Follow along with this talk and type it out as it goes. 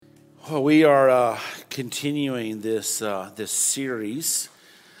Well, we are continuing this series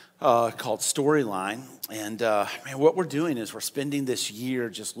called Storyline, and what we're doing is we're spending this year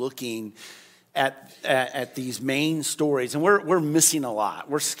just looking at these main stories, and we're missing a lot.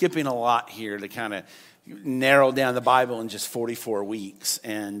 We're skipping a lot here to kind of narrow down the Bible in just 44 weeks,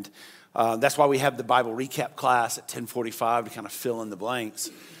 and that's why we have the Bible recap class at 10:45 to kind of fill in the blanks.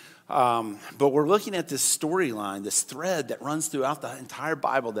 But we're looking at this storyline, this thread that runs throughout the entire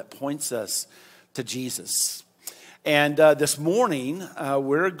Bible that points us to Jesus. And this morning,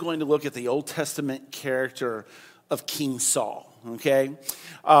 we're going to look at the Old Testament character of King Saul, okay?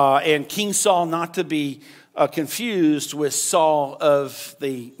 And King Saul, not to be confused with Saul of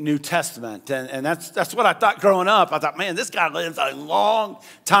the New Testament. And that's what I thought growing up. I thought, man, this guy lived a long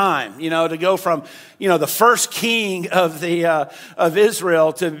time, to go from, the first king of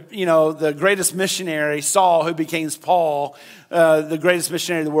Israel to, the greatest missionary, Saul, who became Paul, the greatest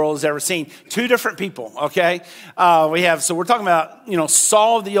missionary the world has ever seen. Two different people, okay? So we're talking about,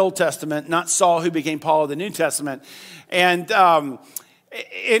 Saul of the Old Testament, not Saul who became Paul of the New Testament. And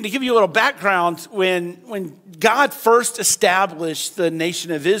to give you a little background, when God first established the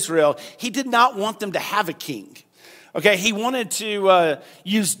nation of Israel, he did not want them to have a king. Okay, he wanted to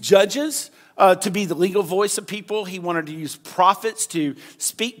use judges to be the legal voice of people. He wanted to use prophets to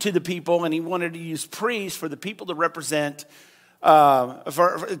speak to the people, and he wanted to use priests for the people to represent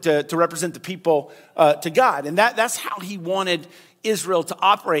to represent the people to God. And that's how he wanted Israel to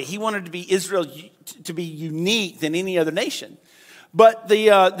operate. He wanted to be Israel to be unique than any other nation. But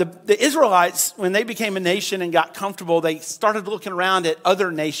the Israelites, when they became a nation and got comfortable, they started looking around at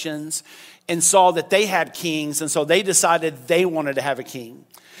other nations and saw that they had kings. And so they decided they wanted to have a king.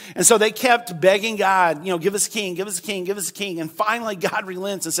 And so they kept begging God, give us a king, give us a king, give us a king. And finally God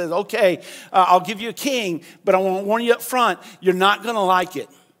relents and says, okay, I'll give you a king, but I want to warn you up front, you're not going to like it.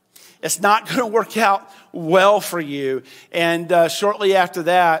 It's not going to work out well for you. And shortly after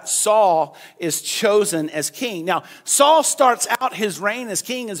that, Saul is chosen as king. Now, Saul starts out his reign as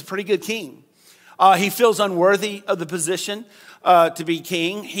king as a pretty good king. He feels unworthy of the position to be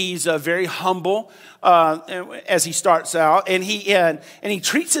king. He's very humble as he starts out, and he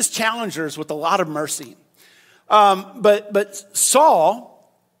treats his challengers with a lot of mercy. But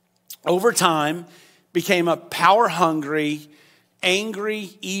Saul, over time, became a power-hungry,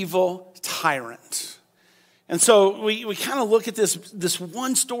 angry, evil tyrant. And so we kind of look at this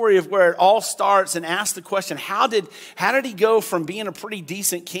one story of where it all starts and ask the question, how did he go from being a pretty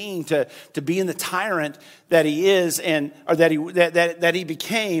decent king to being the tyrant that he is or that he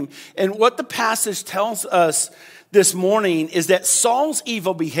became? And what the passage tells us this morning is that Saul's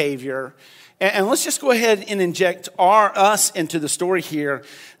evil behavior, and let's just go ahead and inject us into the story here.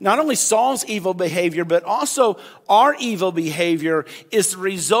 Not only Saul's evil behavior, but also our evil behavior is the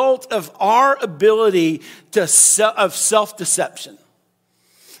result of our ability of self-deception.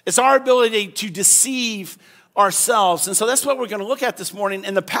 It's our ability to deceive ourselves. And so that's what we're going to look at this morning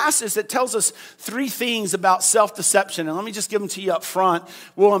in the passage that tells us three things about self-deception. And let me just give them to you up front.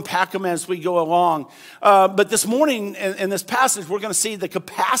 We'll unpack them as we go along. But this morning in this passage, we're going to see the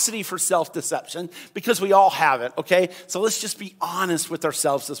capacity for self-deception because we all have it, okay? So let's just be honest with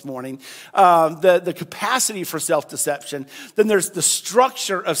ourselves this morning. The capacity for self-deception. Then there's the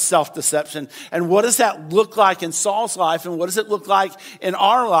structure of self-deception. And what does that look like in Saul's life? And what does it look like in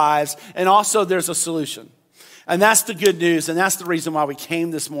our lives? And also there's a solution. And that's the good news, and that's the reason why we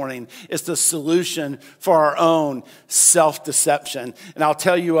came this morning, is the solution for our own self-deception. And I'll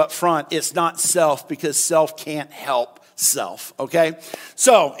tell you up front, it's not self because self can't help self, okay?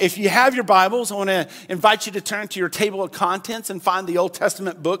 So if you have your Bibles, I want to invite you to turn to your table of contents and find the Old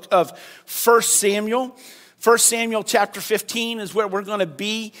Testament book of 1 Samuel. 1 Samuel chapter 15 is where we're going to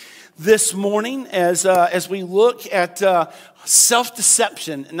be this morning as we look at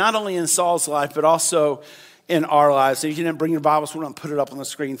self-deception, not only in Saul's life, but also in our lives. So if you didn't bring your Bibles, we're going to put it up on the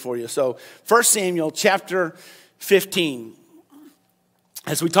screen for you. So 1 Samuel chapter 15,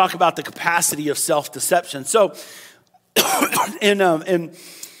 as we talk about the capacity of self-deception. So and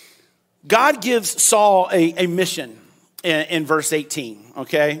God gives Saul a mission in verse 18,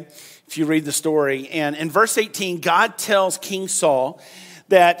 okay? If you read the story. And in verse 18, God tells King Saul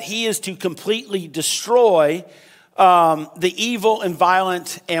that he is to completely destroy the evil and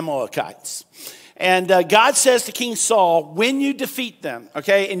violent Amalekites. And God says to King Saul, when you defeat them,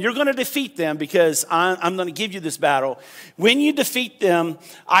 okay, and you're going to defeat them because I'm going to give you this battle. When you defeat them,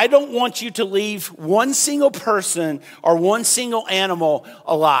 I don't want you to leave one single person or one single animal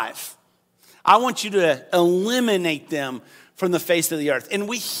alive. I want you to eliminate them from the face of the earth. And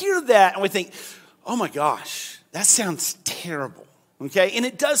we hear that and we think, oh my gosh, that sounds terrible. Okay, and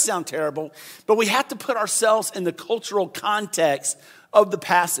it does sound terrible, but we have to put ourselves in the cultural context of the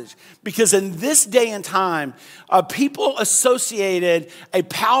passage. Because in this day and time, people associated a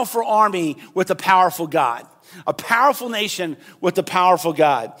powerful army with a powerful God. A powerful nation with a powerful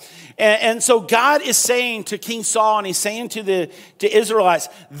God. And so God is saying to King Saul, and he's saying to the Israelites,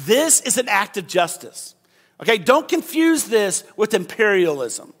 this is an act of justice. Okay, don't confuse this with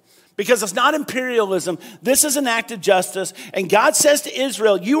imperialism. Because it's not imperialism. This is an act of justice. And God says to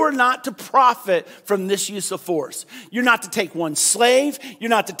Israel, you are not to profit from this use of force. You're not to take one slave. You're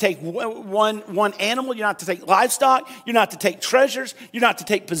not to take one animal. You're not to take livestock. You're not to take treasures. You're not to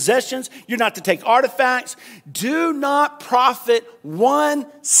take possessions. You're not to take artifacts. Do not profit 1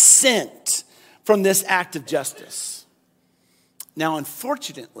 cent from this act of justice. Now,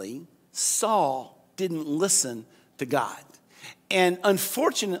 unfortunately, Saul didn't listen to God. And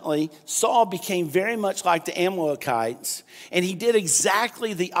unfortunately, Saul became very much like the Amalekites, and he did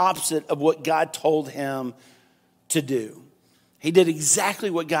exactly the opposite of what God told him to do. He did exactly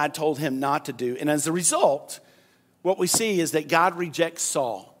what God told him not to do. And as a result, what we see is that God rejects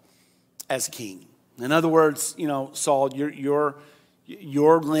Saul as king. In other words, Saul, your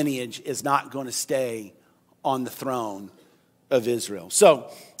lineage is not going to stay on the throne of Israel.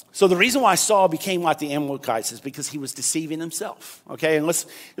 So the reason why Saul became like the Amalekites is because he was deceiving himself. Okay, and let's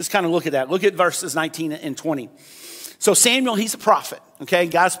kind of look at that. Look at verses 19 and 20. So Samuel, he's a prophet. Okay,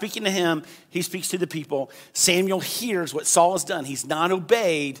 God's speaking to him. He speaks to the people. Samuel hears what Saul has done. He's not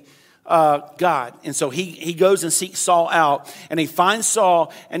obeyed God. And so he goes and seeks Saul out. And he finds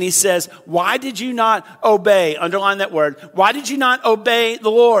Saul and he says, why did you not obey? Underline that word. Why did you not obey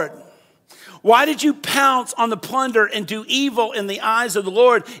the Lord? Why did you pounce on the plunder and do evil in the eyes of the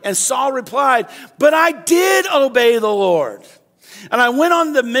Lord? And Saul replied, but I did obey the Lord. And I went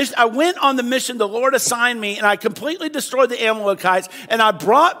on the mission the Lord assigned me, and I completely destroyed the Amalekites, and I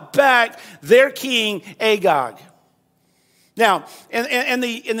brought back their king Agag. Now, in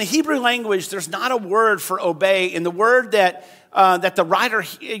the Hebrew language, there's not a word for obey, and the word that the writer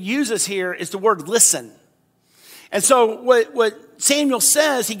uses here is the word listen. And so what Samuel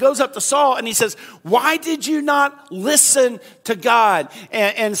says, he goes up to Saul and he says, why did you not listen to God?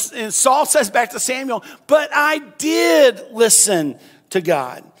 And Saul says back to Samuel, but I did listen to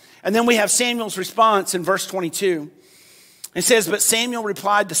God. And then we have Samuel's response in verse 22. It says, but Samuel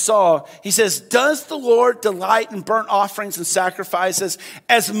replied to Saul, he says, does the Lord delight in burnt offerings and sacrifices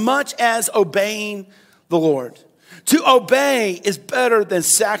as much as obeying the Lord? To obey is better than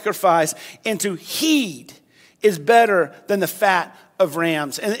sacrifice, and to heed is better than the fat of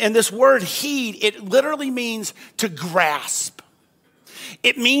rams. And this word heed, it literally means to grasp.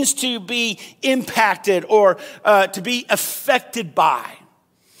 It means to be impacted or to be affected by.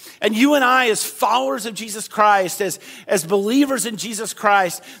 And you and I, as followers of Jesus Christ, as believers in Jesus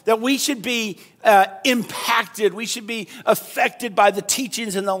Christ, that we should be impacted. We should be affected by the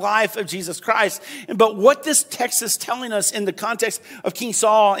teachings and the life of Jesus Christ. But what this text is telling us in the context of King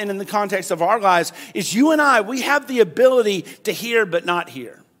Saul and in the context of our lives is you and I, we have the ability to hear but not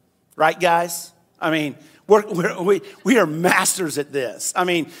hear. Right, guys? I mean, we are masters at this. I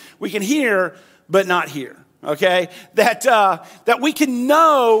mean, we can hear but not hear. Okay, that we can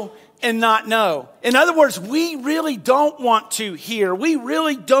know and not know. In other words, we really don't want to hear. We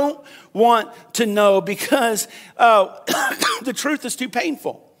really don't want to know because the truth is too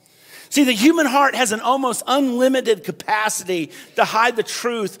painful. See, the human heart has an almost unlimited capacity to hide the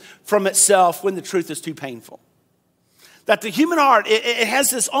truth from itself when the truth is too painful. That the human heart, it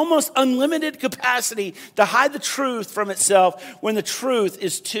has this almost unlimited capacity to hide the truth from itself when the truth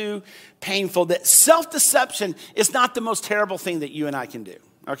is too painful. That self-deception is not the most terrible thing that you and I can do.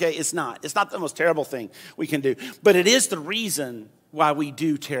 Okay, it's not. It's not the most terrible thing we can do. But it is the reason why we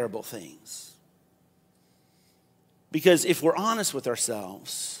do terrible things. Because if we're honest with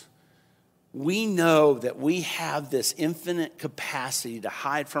ourselves, we know that we have this infinite capacity to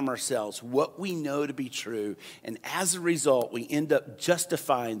hide from ourselves what we know to be true. And as a result, we end up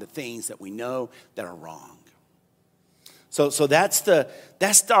justifying the things that we know that are wrong. So that's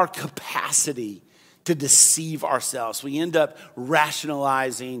our capacity to deceive ourselves. We end up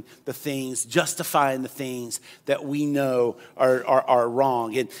rationalizing the things, justifying the things that we know are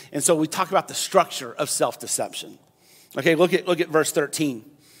wrong. And so we talk about the structure of self-deception. Okay, look at verse 13.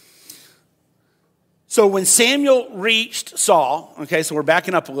 So when Samuel reached Saul, okay, so we're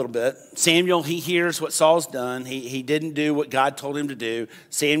backing up a little bit. Samuel, he hears what Saul's done. He didn't do what God told him to do.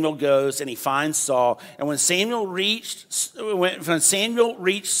 Samuel goes and he finds Saul. And when Samuel reached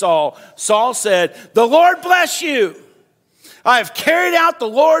Saul, Saul said, "The Lord bless you. I have carried out the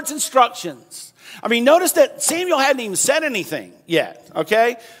Lord's instructions. I mean, notice that Samuel hadn't even said anything yet,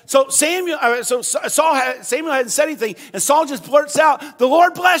 okay? So Samuel hadn't said anything, and Saul just blurts out, "The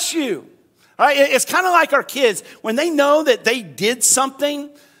Lord bless you." All right? It's kind of like our kids. When they know that they did something,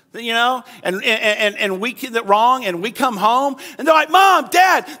 and we did it wrong, and we come home, and they're like, "Mom,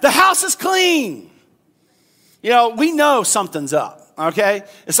 Dad, the house is clean." We know something's up. Okay?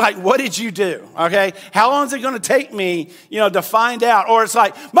 It's like, what did you do? Okay? How long is it going to take me, to find out? Or it's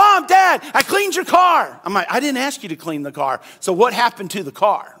like, "Mom, Dad, I cleaned your car." I'm like, "I didn't ask you to clean the car. So what happened to the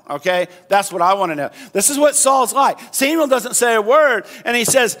car?" Okay? That's what I want to know. This is what Saul's like. Samuel doesn't say a word, and he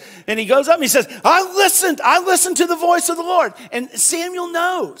goes up and he says, I listened to the voice of the Lord. And Samuel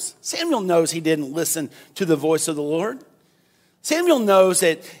knows. Samuel knows he didn't listen to the voice of the Lord. Samuel knows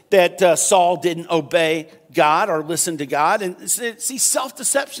that Saul didn't obey God or listen to God. And see,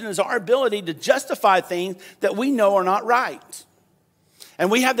 self-deception is our ability to justify things that we know are not right. And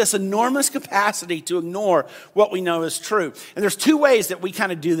we have this enormous capacity to ignore what we know is true. And there's two ways that we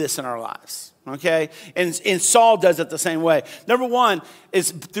kind of do this in our lives, okay? And Saul does it the same way. Number one is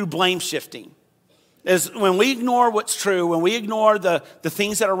through blame shifting. Is when we ignore what's true, when we ignore the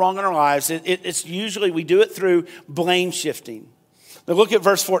things that are wrong in our lives, it's usually we do it through blame shifting. Now look at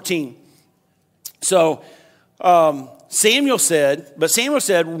verse 14. So Samuel said,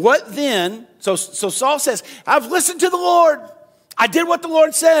 "What then?" So Saul says, "I've listened to the Lord. I did what the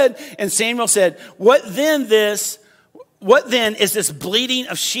Lord said." And Samuel said, What then is this bleating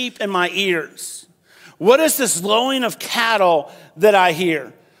of sheep in my ears? What is this lowing of cattle that I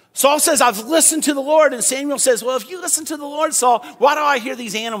hear?" Saul says, "I've listened to the Lord." And Samuel says, "Well, if you listen to the Lord, Saul, why do I hear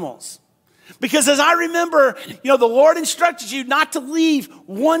these animals? Because as I remember, the Lord instructed you not to leave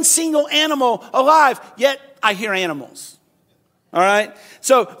one single animal alive, yet I hear animals." All right?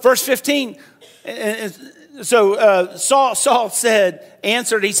 So verse 15, Saul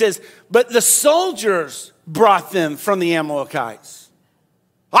answered, he says, "But the soldiers brought them from the Amalekites."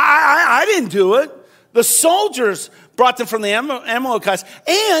 I didn't do it. The soldiers brought them from the Amalekites,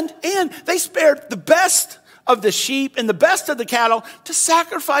 and they spared the best of the sheep and the best of the cattle to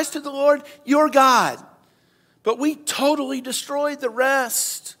sacrifice to the Lord your God. But we totally destroyed the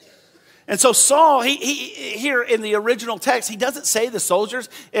rest. And so Saul, he here in the original text, he doesn't say the soldiers.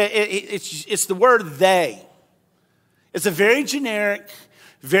 It's the word they. It's a very generic,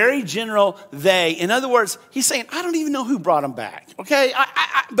 very general they. In other words, he's saying, I don't even know who brought them back. Okay,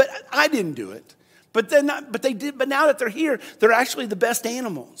 but I didn't do it. But they did. But now that they're here, they're actually the best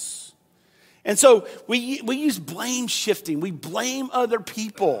animals. And so we use blame shifting. We blame other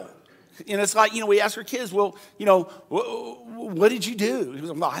people. It's like, we ask our kids, well, what did you do? He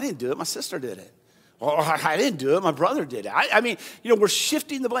goes, well, I didn't do it. My sister did it. Or I didn't do it. My brother did it. I mean, we're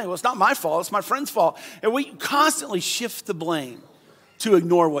shifting the blame. Well, it's not my fault. It's my friend's fault. And we constantly shift the blame to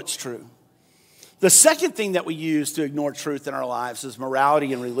ignore what's true. The second thing that we use to ignore truth in our lives is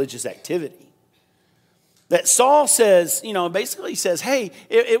morality and religious activity. That Saul says, basically says, hey,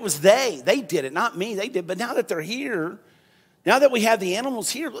 it was they. They did it, not me. They did. But now that they're here, now that we have the animals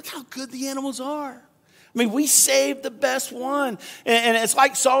here, look how good the animals are. I mean, we saved the best one. And it's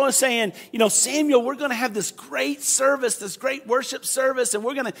like Saul is saying, Samuel, we're going to have this great service, this great worship service, and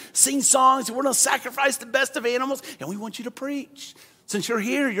we're going to sing songs, and we're going to sacrifice the best of animals, and we want you to preach. Since you're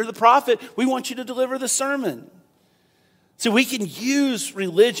here, you're the prophet, we want you to deliver the sermon. So we can use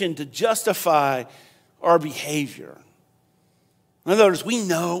religion to justify our behavior. In other words, we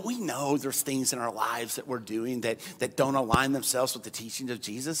know there's things in our lives that we're doing that don't align themselves with the teachings of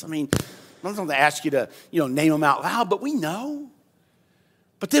Jesus. I mean, I'm not going to ask you to, name them out loud, but we know.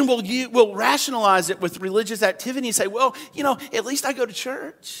 But then we'll rationalize it with religious activity and say, well, at least I go to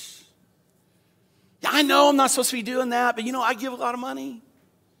church. I know I'm not supposed to be doing that, but, I give a lot of money.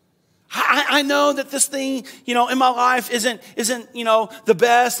 I know that this thing, in my life isn't the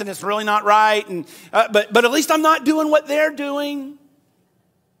best, and it's really not right. And but at least I'm not doing what they're doing.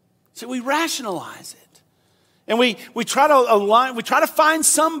 So we rationalize it, and we try to align. We try to find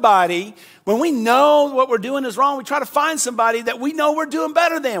somebody when we know what we're doing is wrong. We try to find somebody that we know we're doing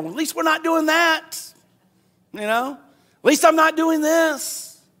better than. Well, at least we're not doing that. At least I'm not doing this.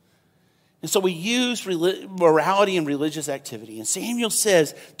 And so we use morality and religious activity. And Samuel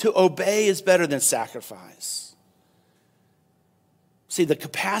says to obey is better than sacrifice. See, the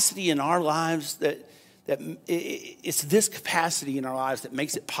capacity in our lives that it's this capacity in our lives that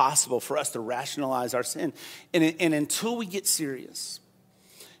makes it possible for us to rationalize our sin. And until we get serious,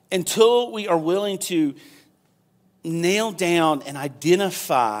 until we are willing to nail down and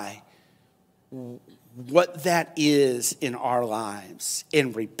identify what that is in our lives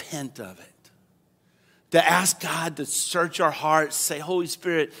and repent of it, To ask God to search our hearts, say, Holy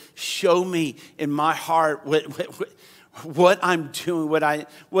Spirit, show me in my heart what I'm doing,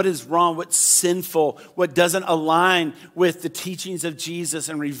 what is wrong, what's sinful, what doesn't align with the teachings of Jesus,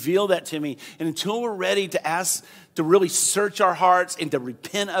 and reveal that to me. And until we're ready to ask, to really search our hearts and to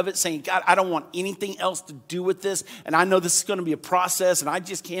repent of it, saying, God, I don't want anything else to do with this. And I know this is going to be a process and I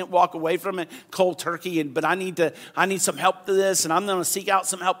just can't walk away from it cold turkey. But I need some help to this, and I'm going to seek out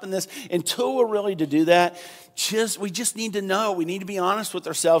some help in this. Until we're ready to do that, we just need to know, we need to be honest with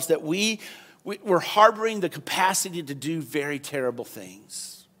ourselves that we're harboring the capacity to do very terrible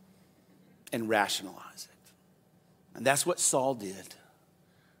things and rationalize it. And that's what Saul did.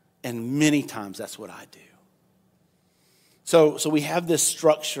 And many times that's what I do. So we have this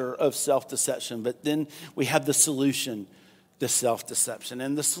structure of self-deception, but then we have the solution to self-deception.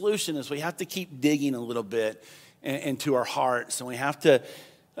 And the solution is we have to keep digging a little bit into our hearts, and we have to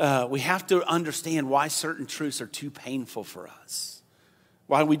understand why certain truths are too painful for us,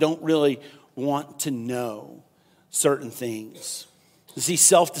 why we don't really want to know certain things. You see,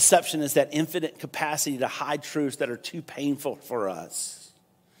 self-deception is that infinite capacity to hide truths that are too painful for us.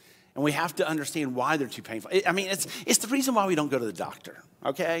 And we have to understand why they're too painful. I mean, it's the reason why we don't go to the doctor,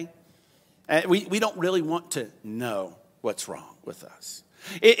 okay? We don't really want to know what's wrong with us.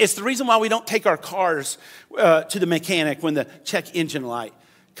 It's the reason why we don't take our cars to the mechanic when the check engine light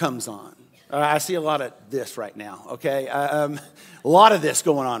comes on. I see a lot of this right now, okay? A lot of this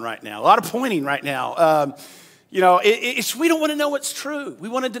going on right now. A lot of pointing right now. We don't want to know what's true. We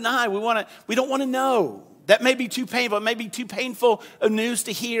want to deny. We don't want to know. That may be too painful. It may be too painful of news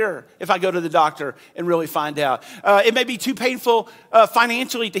to hear if I go to the doctor and really find out. It may be too painful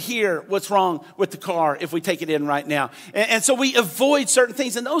financially to hear what's wrong with the car if we take it in right now. And so we avoid certain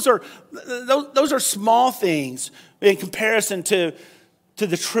things. And those are small things in comparison to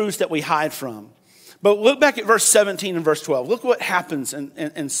the truths that we hide from. But look back at verse 17 and verse 12. Look what happens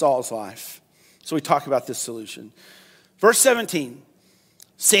in Saul's life. So we talk about this solution. Verse 17,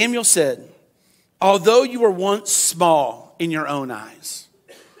 Samuel said, although you were once small in your own eyes.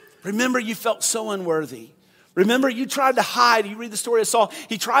 Remember, you felt so unworthy. Remember, you tried to hide. You read the story of Saul.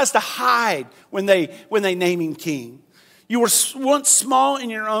 He tries to hide when they name him king. You were once small in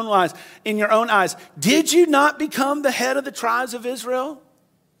your own eyes. Did you not become the head of the tribes of Israel?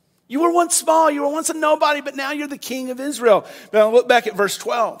 You were once small. You were once a nobody, but now you're the king of Israel. Now look back at verse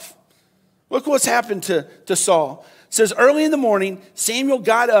 12. Look what's happened to Saul. It says, early in the morning, Samuel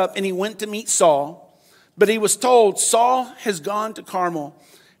got up and he went to meet Saul. But he was told, Saul has gone to Carmel,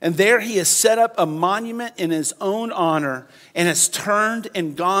 and there he has set up a monument in his own honor and has turned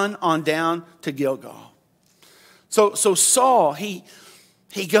and gone on down to Gilgal. So Saul, he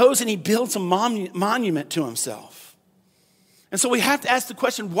goes and he builds a monument to himself. And so we have to ask the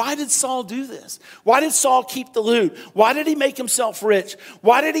question, why did Saul do this? Why did Saul keep the loot? Why did he make himself rich?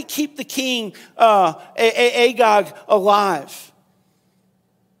 Why did he keep the king Agag alive?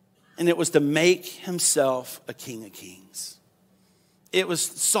 And it was to make himself a king of kings. It was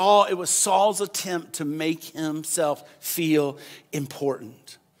Saul's attempt to make himself feel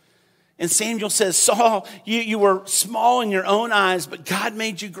important. And Samuel says, Saul, you were small in your own eyes, but God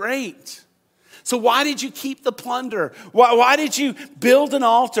made you great. So why did you keep the plunder? Why did you build an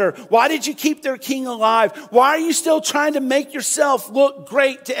altar? Why did you keep their king alive? Why are you still trying to make yourself look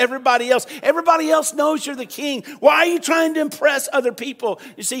great to everybody else? Everybody else knows you're the king. Why are you trying to impress other people?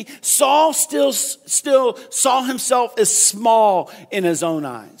 You see, Saul still saw himself as small in his own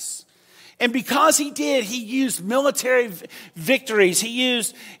eyes. And because he did, he used military victories. He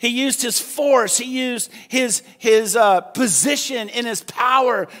used his force. He used his position and his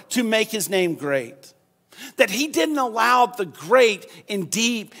power to make his name great. That he didn't allow the great and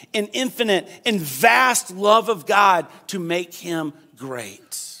deep and infinite and vast love of God to make him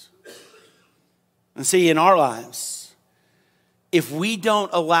great. And see, in our lives, if we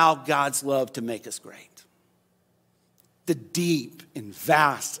don't allow God's love to make us great, the deep and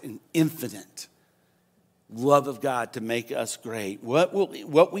vast and infinite love of God to make us great, what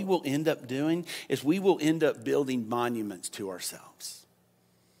we will end up doing is we will end up building monuments to ourselves.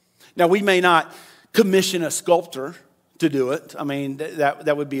 Now, we may not commission a sculptor to do it. I mean,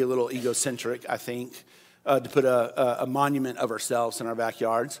 that would be a little egocentric, I think, to put a monument of ourselves in our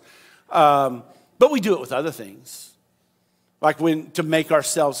backyards. But we do it with other things. Like to make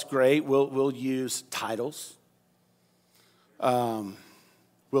ourselves great, we'll use titles.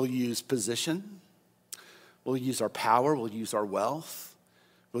 We'll use position. We'll use our power. We'll use our wealth.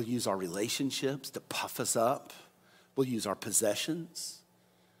 We'll use our relationships to puff us up. We'll use our possessions.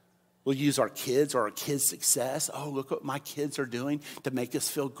 We'll use our kids or our kids' success. Oh, look what my kids are doing to make us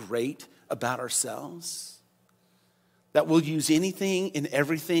feel great about ourselves. That we'll use anything and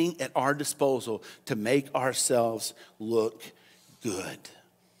everything at our disposal to make ourselves look good.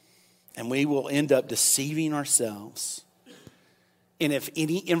 And we will end up deceiving ourselves. And if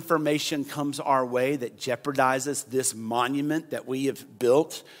any information comes our way that jeopardizes this monument that we have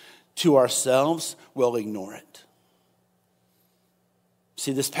built to ourselves, we'll ignore it.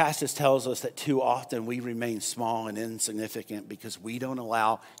 See, this passage tells us that too often we remain small and insignificant because we don't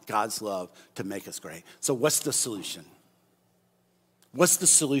allow God's love to make us great. So what's the solution? What's the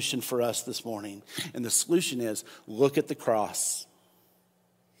solution for us this morning? And the solution is look at the cross.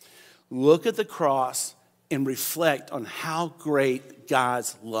 Look at the cross and reflect on how great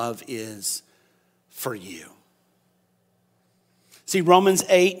God's love is for you. See, Romans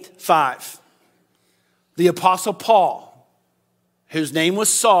 8:5, the Apostle Paul, whose name was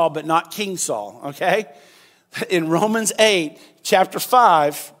Saul, but not King Saul, okay? In Romans 8, chapter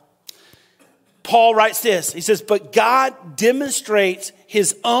 5, Paul writes this. He says, but God demonstrates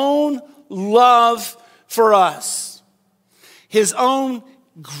his own love for us. His own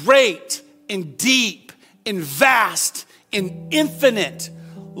great and deep and vast and infinite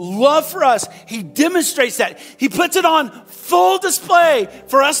love for us. He demonstrates that. He puts it on full display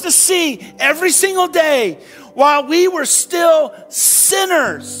for us to see every single day. While we were still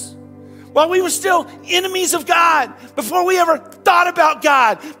sinners, while we were still enemies of God, before we ever thought about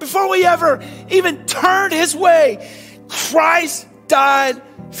God, before we ever even turned his way, Christ died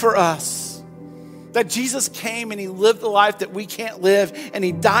for us. That Jesus came and he lived the life that we can't live, and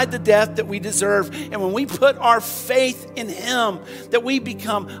he died the death that we deserve. And when we put our faith in him, that we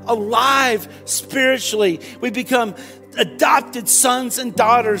become alive spiritually. We become adopted sons and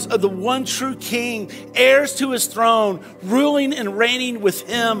daughters of the one true King, heirs to his throne, ruling and reigning with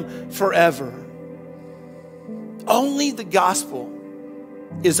him forever. Only the gospel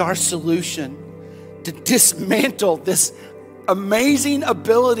is our solution to dismantle this amazing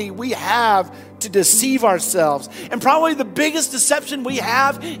ability we have to deceive ourselves. And probably the biggest deception we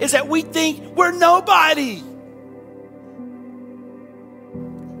have is that we think we're nobody.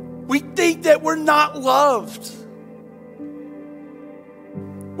 We think that we're not loved.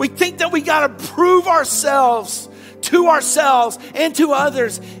 We think that we got to prove ourselves and to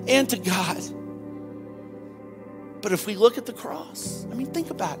others and to God. But if we look at the cross, I mean, think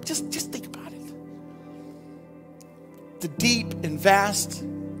about it. Just think about it. The deep and vast,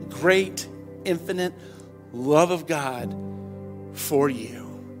 great, infinite love of God for you.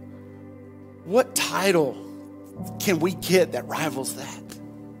 What title can we get that rivals that?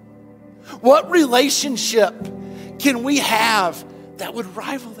 What relationship can we have that would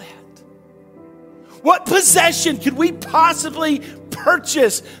rival that? What possession could we possibly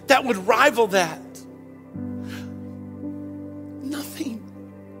purchase that would rival that? Nothing.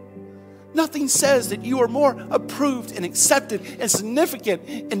 Nothing says that you are more approved and accepted and significant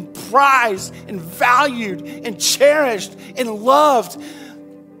and prized and valued and cherished and loved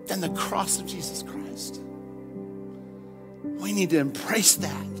than the cross of Jesus Christ. We need to embrace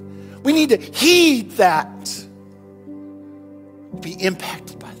that. We need to heed that. Be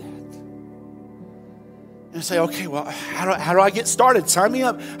impacted by that. And say, okay, well, how do I get started? Sign me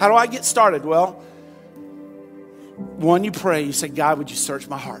up. How do I get started? Well, one, you pray. You say, God, would you search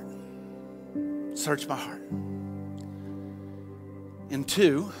my heart? Search my heart. And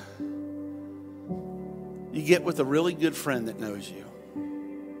two, you get with a really good friend that knows you.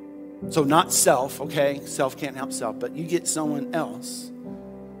 So not self, okay? Self can't help self, but you get someone else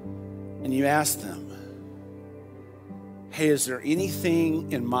and you ask them, hey, is there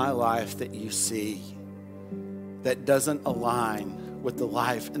anything in my life that you see that doesn't align with the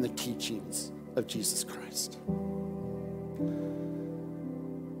life and the teachings of Jesus Christ?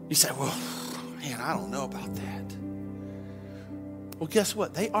 You say, well, man, I don't know about that. Well, guess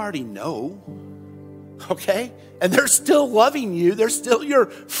what? They already know, okay? And they're still loving you. They're still your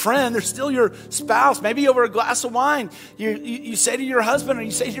friend. They're still your spouse. Maybe over a glass of wine, you say to your husband or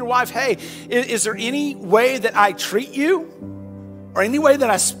you say to your wife, hey, is there any way that I treat you or any way that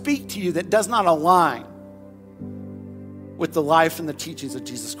I speak to you that does not align with the life and the teachings of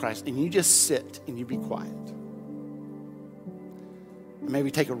Jesus Christ? And you just sit and you be quiet. And maybe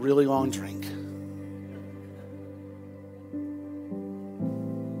take a really long drink.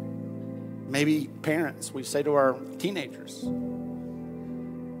 Maybe parents, we say to our teenagers,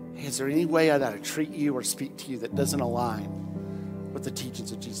 hey, is there any way that I treat you or speak to you that doesn't align with the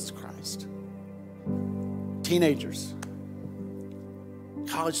teachings of Jesus Christ? Teenagers,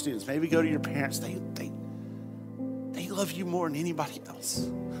 college students, maybe go to your parents. They love you more than anybody else.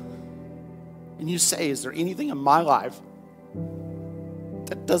 and you say, is there anything in my life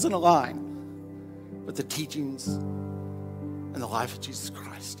that doesn't align with the teachings and the life of Jesus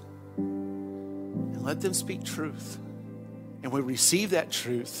Christ? And let them speak truth. And we receive that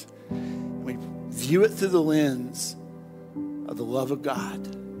truth, and we view it through the lens of the love of God,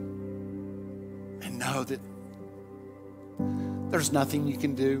 and know that there's nothing you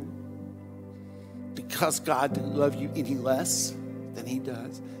can do because God didn't love you any less than he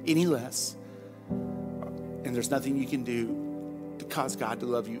does, any less. And there's nothing you can do to cause God to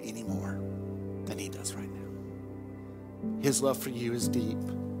love you any more than he does right now. His love for you is deep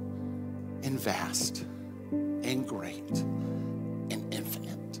and vast and great and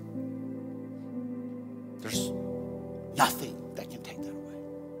infinite. There's nothing that can take that away.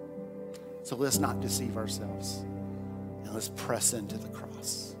 So let's not deceive ourselves, and let's press into the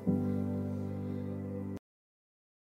cross.